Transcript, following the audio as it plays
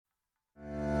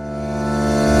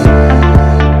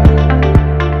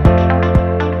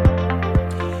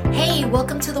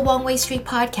Wong Way Street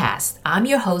podcast. I'm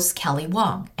your host, Kelly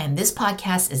Wong, and this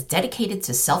podcast is dedicated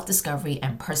to self-discovery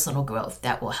and personal growth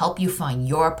that will help you find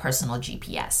your personal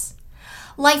GPS.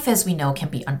 Life, as we know, can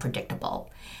be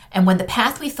unpredictable, and when the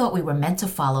path we thought we were meant to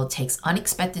follow takes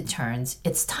unexpected turns,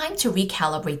 it's time to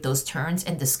recalibrate those turns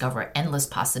and discover endless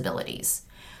possibilities.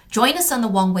 Join us on the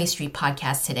Wong Way Street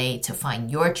podcast today to find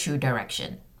your true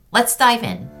direction. Let's dive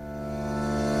in.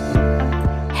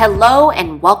 Hello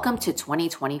and welcome to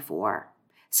 2024.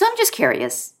 So I'm just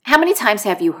curious, how many times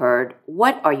have you heard,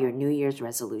 what are your New Year's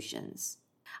resolutions?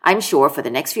 I'm sure for the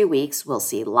next few weeks, we'll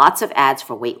see lots of ads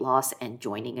for weight loss and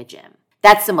joining a gym.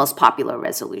 That's the most popular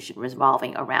resolution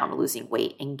revolving around losing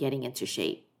weight and getting into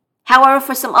shape. However,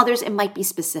 for some others, it might be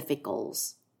specific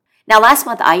goals. Now, last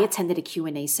month, I attended a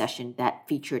Q&A session that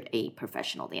featured a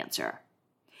professional dancer.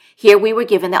 Here, we were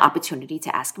given the opportunity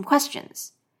to ask him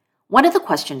questions. One of the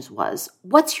questions was,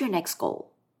 what's your next goal?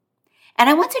 And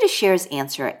I wanted to share his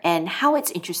answer and how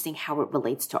it's interesting how it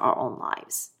relates to our own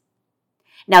lives.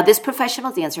 Now, this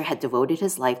professional dancer had devoted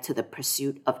his life to the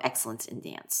pursuit of excellence in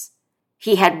dance.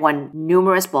 He had won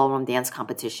numerous ballroom dance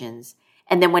competitions,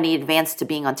 and then when he advanced to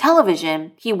being on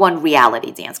television, he won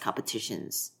reality dance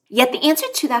competitions. Yet the answer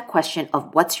to that question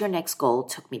of what's your next goal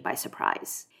took me by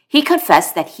surprise. He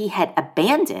confessed that he had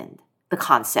abandoned the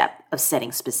concept of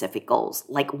setting specific goals,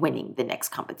 like winning the next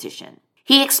competition.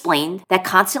 He explained that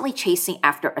constantly chasing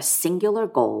after a singular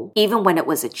goal, even when it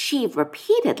was achieved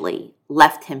repeatedly,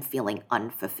 left him feeling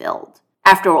unfulfilled.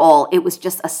 After all, it was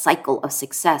just a cycle of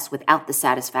success without the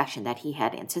satisfaction that he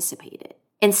had anticipated.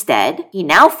 Instead, he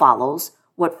now follows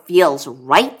what feels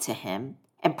right to him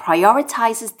and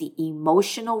prioritizes the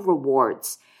emotional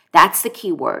rewards. That's the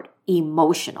key word,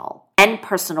 emotional, and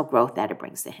personal growth that it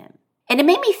brings to him. And it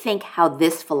made me think how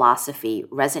this philosophy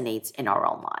resonates in our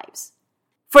own lives.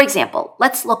 For example,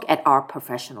 let's look at our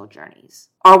professional journeys.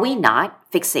 Are we not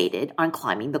fixated on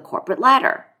climbing the corporate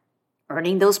ladder,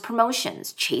 earning those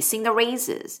promotions, chasing the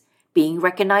raises, being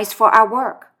recognized for our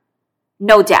work?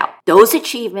 No doubt, those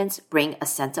achievements bring a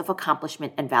sense of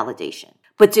accomplishment and validation.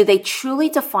 But do they truly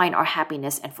define our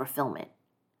happiness and fulfillment?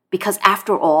 Because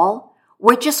after all,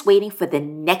 we're just waiting for the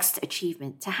next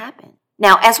achievement to happen.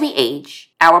 Now, as we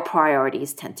age, our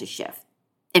priorities tend to shift.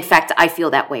 In fact, I feel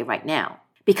that way right now.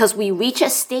 Because we reach a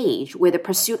stage where the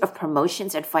pursuit of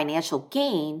promotions and financial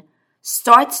gain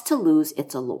starts to lose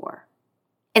its allure.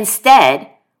 Instead,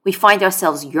 we find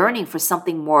ourselves yearning for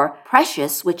something more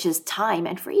precious, which is time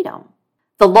and freedom.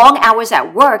 The long hours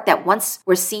at work that once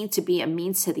were seen to be a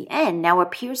means to the end now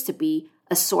appears to be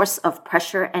a source of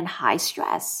pressure and high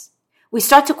stress. We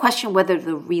start to question whether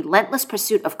the relentless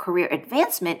pursuit of career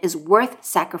advancement is worth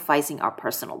sacrificing our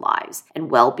personal lives and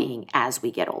well-being as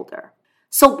we get older.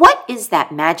 So what is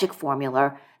that magic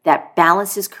formula that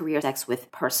balances career success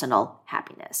with personal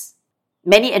happiness?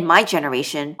 Many in my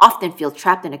generation often feel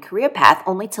trapped in a career path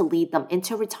only to lead them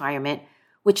into retirement,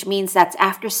 which means that's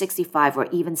after 65 or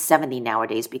even 70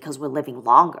 nowadays because we're living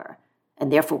longer,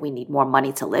 and therefore we need more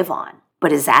money to live on.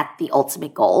 But is that the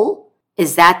ultimate goal?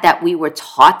 Is that we were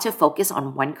taught to focus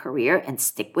on one career and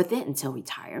stick with it until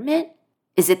retirement?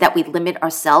 Is it that we limit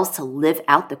ourselves to live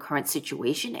out the current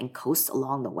situation and coast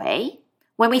along the way?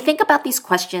 When we think about these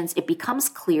questions, it becomes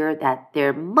clear that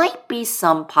there might be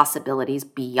some possibilities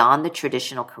beyond the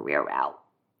traditional career route.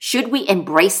 Should we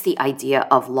embrace the idea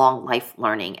of long life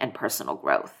learning and personal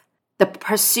growth? The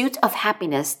pursuit of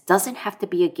happiness doesn't have to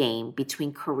be a game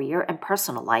between career and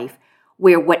personal life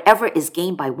where whatever is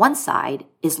gained by one side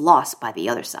is lost by the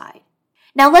other side.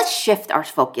 Now let's shift our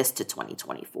focus to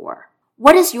 2024.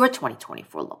 What does your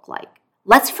 2024 look like?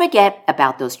 Let's forget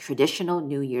about those traditional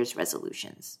New Year's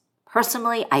resolutions.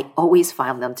 Personally, I always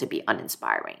found them to be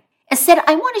uninspiring. Instead,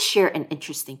 I want to share an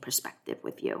interesting perspective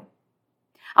with you.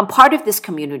 I'm part of this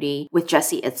community with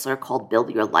Jesse Itzler called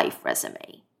Build Your Life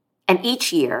Resume. And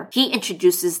each year, he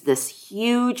introduces this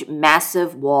huge,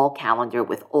 massive wall calendar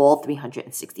with all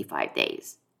 365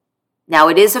 days. Now,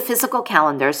 it is a physical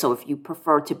calendar, so if you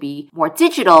prefer to be more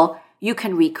digital, you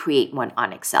can recreate one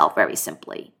on Excel very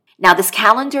simply. Now, this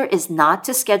calendar is not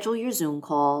to schedule your Zoom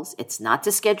calls. It's not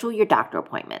to schedule your doctor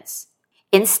appointments.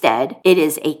 Instead, it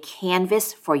is a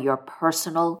canvas for your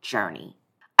personal journey.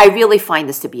 I really find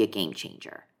this to be a game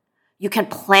changer. You can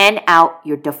plan out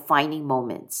your defining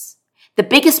moments. The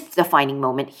biggest defining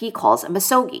moment he calls a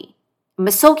misogi.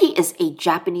 Misogi is a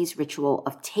Japanese ritual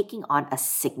of taking on a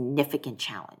significant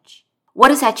challenge. What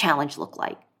does that challenge look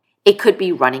like? It could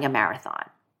be running a marathon.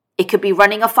 It could be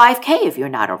running a 5K if you're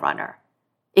not a runner.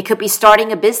 It could be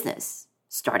starting a business,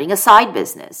 starting a side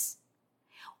business.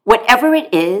 Whatever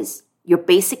it is, you're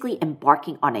basically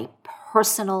embarking on a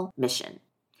personal mission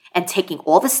and taking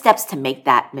all the steps to make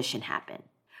that mission happen.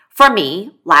 For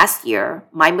me, last year,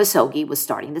 my Musogi was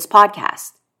starting this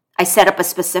podcast. I set up a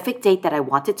specific date that I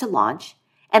wanted to launch,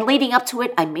 and leading up to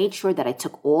it, I made sure that I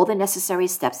took all the necessary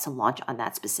steps to launch on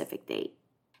that specific date.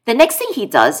 The next thing he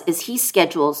does is he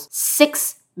schedules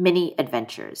 6 mini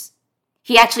adventures.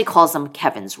 He actually calls them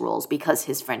Kevin's rules because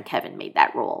his friend Kevin made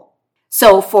that rule.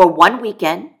 So for one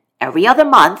weekend, every other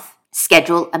month,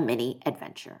 schedule a mini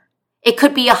adventure. It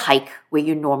could be a hike where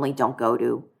you normally don't go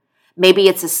to. Maybe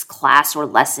it's a class or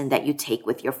lesson that you take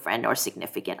with your friend or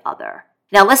significant other.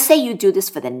 Now, let's say you do this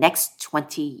for the next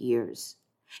 20 years.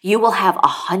 You will have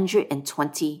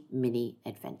 120 mini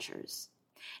adventures.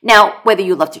 Now, whether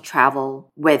you love to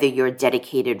travel, whether you're a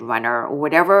dedicated runner, or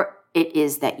whatever it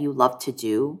is that you love to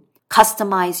do,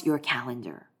 customize your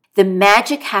calendar. The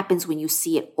magic happens when you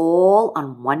see it all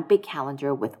on one big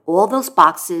calendar with all those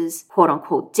boxes, quote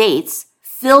unquote, dates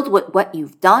filled with what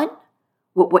you've done,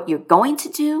 with what you're going to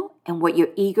do, and what you're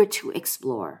eager to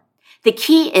explore. The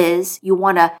key is you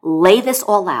want to lay this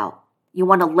all out. You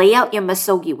want to lay out your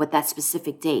Musogi with that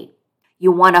specific date.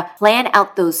 You want to plan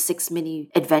out those 6 mini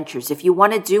adventures. If you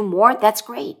want to do more, that's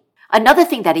great. Another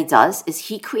thing that he does is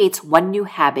he creates one new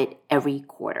habit every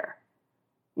quarter.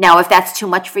 Now, if that's too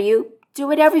much for you,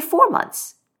 do it every 4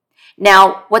 months.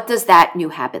 Now, what does that new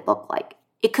habit look like?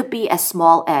 It could be as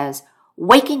small as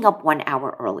waking up 1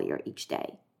 hour earlier each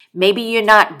day. Maybe you're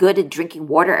not good at drinking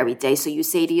water every day, so you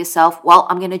say to yourself, well,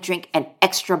 I'm going to drink an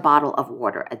extra bottle of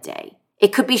water a day.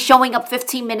 It could be showing up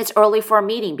 15 minutes early for a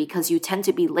meeting because you tend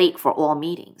to be late for all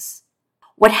meetings.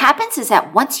 What happens is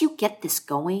that once you get this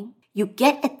going, you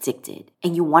get addicted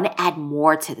and you want to add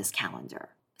more to this calendar.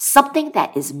 Something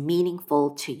that is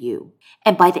meaningful to you.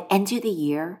 And by the end of the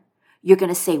year, you're going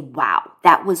to say, wow,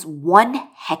 that was one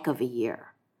heck of a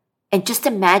year. And just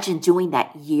imagine doing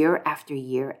that year after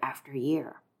year after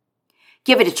year.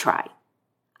 Give it a try.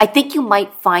 I think you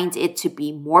might find it to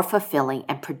be more fulfilling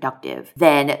and productive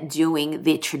than doing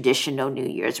the traditional New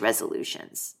Year's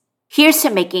resolutions. Here's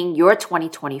to making your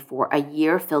 2024 a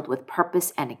year filled with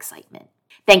purpose and excitement.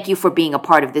 Thank you for being a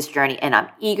part of this journey, and I'm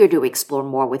eager to explore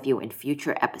more with you in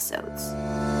future episodes.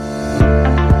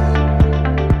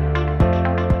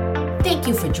 Thank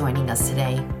you for joining us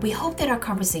today. We hope that our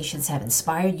conversations have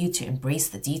inspired you to embrace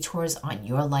the detours on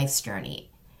your life's journey.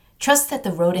 Trust that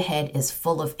the road ahead is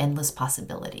full of endless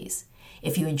possibilities.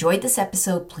 If you enjoyed this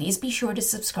episode, please be sure to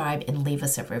subscribe and leave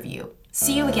us a review.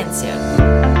 See you again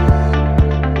soon.